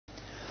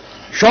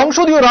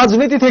সংসদীয়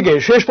রাজনীতি থেকে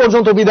শেষ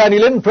পর্যন্ত বিদায়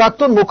নিলেন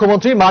প্রাক্তন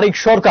মুখ্যমন্ত্রী মানিক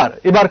সরকার।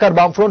 এবারকার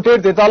বামফ্রন্টের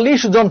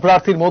 43 জন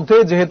প্রার্থীর মধ্যে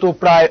যেহেতু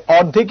প্রায়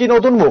অর্ধেকই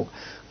নতুন মুখ,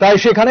 তাই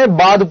সেখানে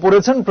বাদ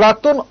পড়েছেন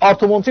প্রাক্তন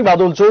অর্থমন্ত্রী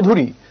বাদল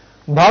চৌধুরী,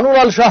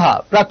 ভানুলাল সাহা,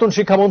 প্রাক্তন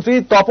শিক্ষামন্ত্রী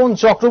তপন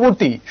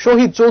চক্রবর্তী,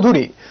 শহীদ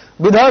চৌধুরী,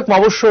 বিধায়ক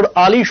মবস্বর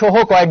আলী সহ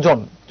কয়েকজন।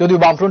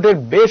 যদিও বামফ্রন্টের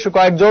বেশ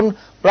কয়েকজন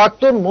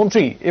প্রাক্তন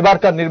মন্ত্রী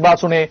এবারকার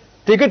নির্বাচনে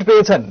টিকিট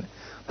পেয়েছেন।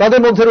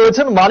 তাদের মধ্যে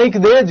রয়েছেন মানিক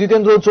দে,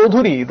 জিতেন্দ্র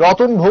চৌধুরী,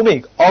 রতন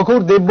ভৌমিক,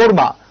 অঘোর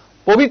দেববর্মা,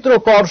 পবিত্র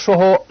কর সহ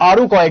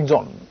আরো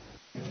কয়েকজন।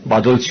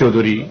 বাদল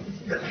চৌধুরী,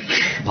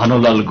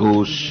 ভানুলাল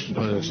ঘোষ,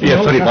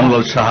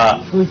 ভানুলাল সাহা,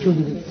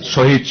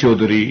 শহীদ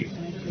Chowdhury,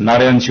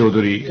 Narayan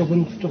Chowdhury,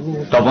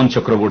 Tapan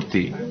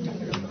Chakraborty,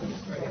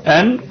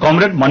 and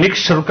Comrade Manik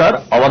Sarkar,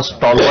 our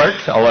stalwart,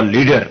 our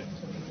leader.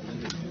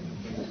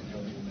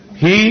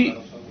 He,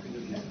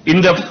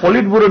 in the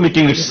Politburo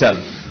meeting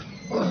itself,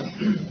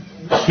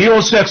 he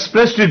also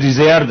expressed a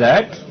desire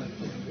that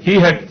he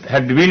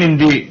had been in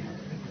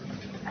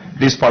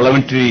this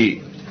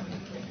parliamentary,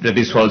 that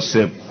is was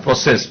a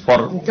process for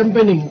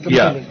campaigning.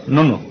 Yeah,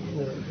 no,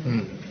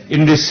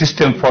 in this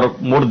system for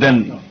more than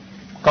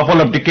couple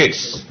of decades.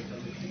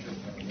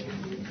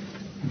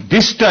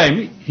 This time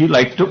he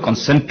liked to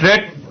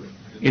concentrate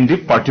in the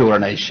party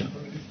organization.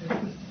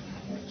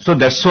 So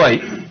that's why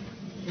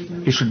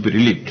he should be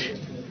relieved.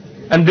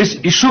 And this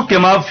issue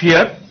came up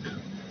here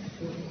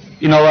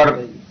in our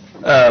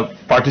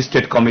party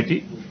state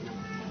committee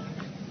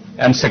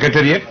and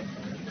secretariat.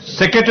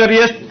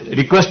 Secretariat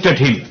requested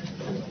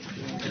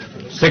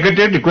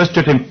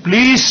him,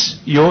 please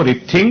you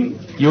rethink,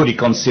 you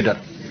reconsider.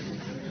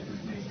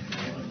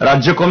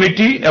 রাজ্য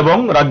committee এবং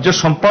রাজ্য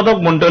সম্পাদক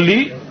মণ্ডলী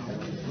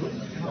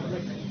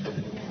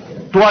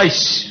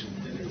twice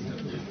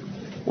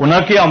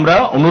ওনাকে আমরা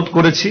অনুরোধ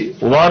করেছি,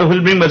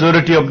 overwhelming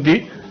majority of the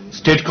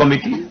state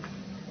committee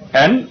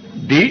and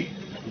the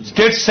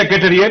state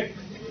secretariat,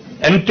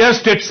 entire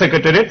state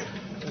secretariat,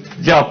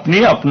 যে আপনি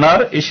আপনার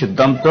এই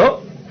সিদ্ধান্ত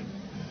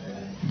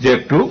যে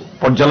একটু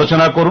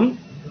পর্যালোচনা করুন।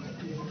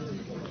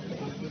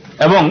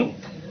 এবং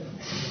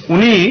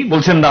উনি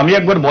বলছেন না, আমি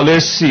একবার বলে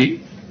এসেছি,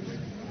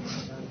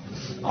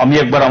 আমি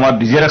একবার আমার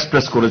ডিজায়ার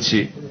এক্সপ্রেস করেছি,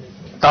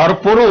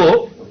 তারপরও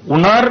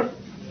ওনার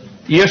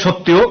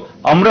সত্ত্বেও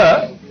আমরা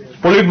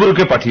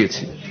পলিটব্যুরোকে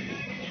পাঠিয়েছি,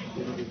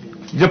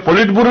 যে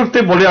পলিটব্যুরোতে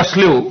বলে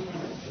আসলেও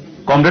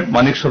কমরেড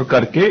মানিক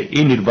সরকারকে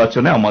এই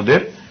নির্বাচনে আমাদের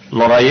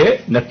লড়াইয়ে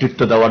নেতৃত্ব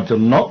দেওয়ার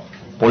জন্য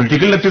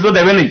পলিটিক্যাল নেতৃত্ব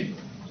দেবেনি,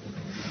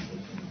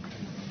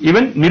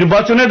 ইভেন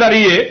নির্বাচনে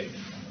দাঁড়িয়ে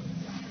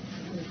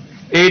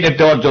এই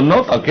দেওয়ার জন্য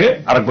তাকে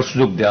আরেকবার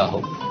সুযোগ দেওয়া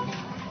হোক।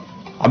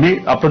 আমি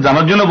আপনার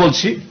জানার জন্য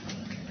বলছি,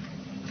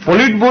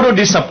 politburo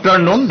this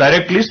afternoon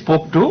directly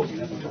spoke to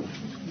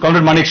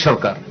comrade Manik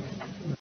Sarkar.